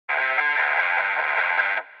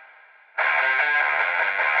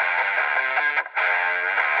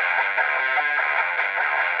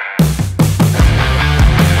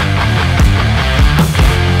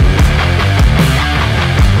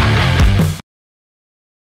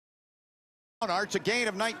Arch, a gain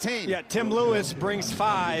of 19. Yeah, Tim Lewis brings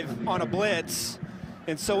 5 on a blitz,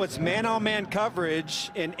 and so it's man-on-man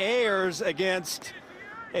coverage, and Ayers against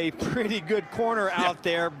a pretty good corner out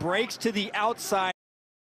there, breaks to the outside.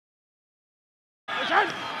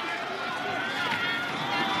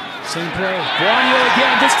 Same play. Buonio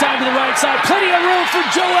again, this time to the right side. Plenty of room for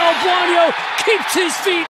Joel Buonio. Keeps his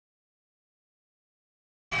feet.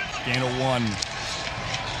 Gain of 1.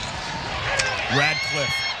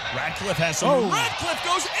 Radcliffe has some. Oh. Radcliffe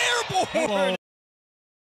goes airborne.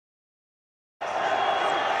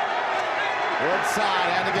 Woodside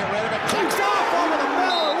had to get rid of it. Kicks off over the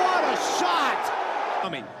middle. What a shot! I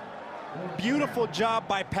mean, beautiful job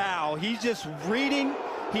by Powell. He's just reading.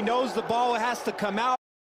 He knows the ball has to come out.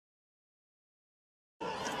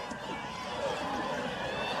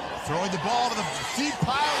 Throwing the ball to the deep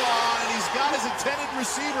pylon, and he's got his intended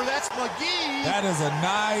receiver. That's McGee. That is a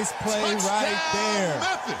nice play. Touchdown, right there.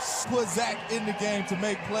 Memphis. Put Zach in the game to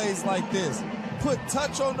make plays like this. Put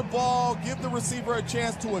touch on the ball, give the receiver a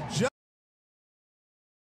chance to adjust.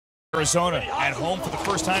 Arizona at home for the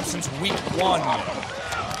first time since week 1.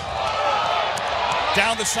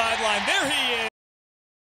 Down the sideline, there he is.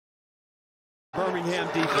 Birmingham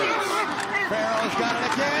defense. Farrell's got it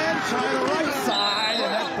again, trying the right side,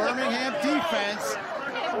 and that Birmingham defense.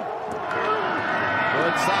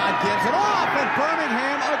 Woodside gives it off, and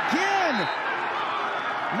Birmingham again.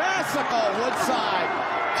 Massical, Woodside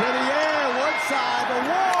to the air, Woodside, the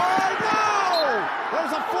wall, no!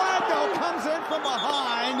 There's a flag though, comes in from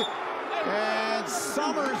behind, and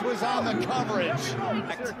Summers was on the coverage.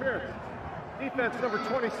 Defense number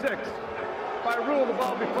 26. By rule, the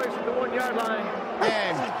ball be placed at the 1-yard line.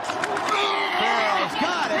 And Farrell's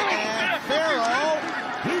got it, and Farrell,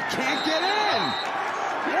 he can't get in.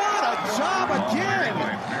 What a job again.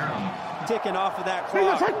 Ticking off of that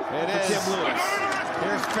clock. It is. Tim Lewis.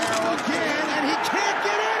 Here's Farrell again, and he can't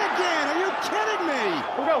get in again. Are you kidding me?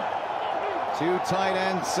 We'll go. 2 tight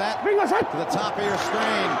ends set to the top of your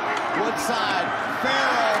screen. Woodside,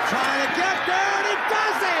 Farrell trying to get there, and he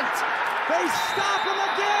doesn't. They stop him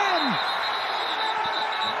again.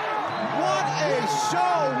 What a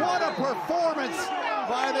show, what a performance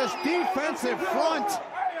by this defensive front.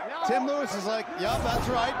 Tim Lewis is like, yep, that's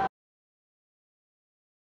right.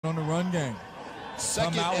 On the run game.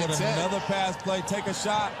 Second Come out and with 10. another pass play, take a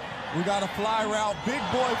shot. We got a fly route, big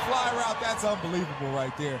boy fly route. That's unbelievable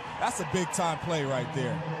right there. That's a big time play right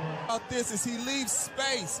there. About this is he leaves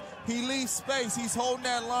space. He leaves space. He's holding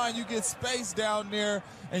that line. You get space down there,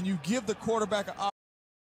 and you give the quarterback an opportunity.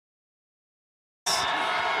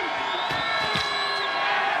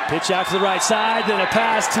 Pitch out to the right side, then a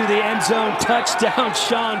pass to the end zone. Touchdown,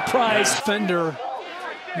 Sean Price. Defender,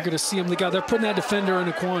 you're going to see him. They're putting that defender in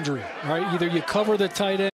a quandary, right? Either you cover the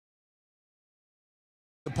tight end.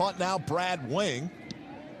 The punt now, Brad Wing.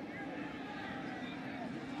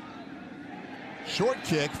 Short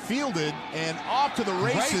kick, fielded, and off to the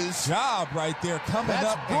races. Great job right there, coming That's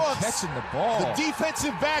up Brooks, and catching the ball. The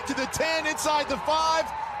defensive back to the 10, inside the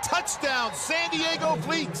 5. Touchdown, San Diego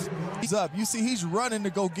Fleets. He's up. You see, he's running to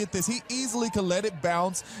go get this. He easily could let it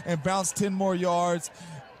bounce and bounce 10 more yards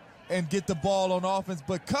and get the ball on offense,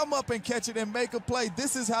 but come up and catch it and make a play.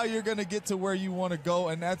 This is how you're going to get to where you want to go,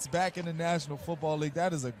 and that's back in the National Football League.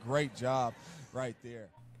 That is a great job right there.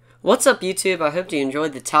 What's up, YouTube? I hope you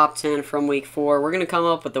enjoyed the top 10 from Week 4. We're going to come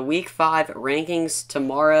up with the Week 5 rankings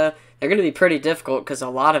tomorrow. They're going to be pretty difficult because a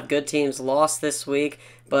lot of good teams lost this week,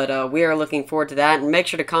 but we are looking forward to that. And make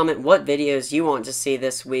sure to comment what videos you want to see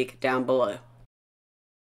this week down below.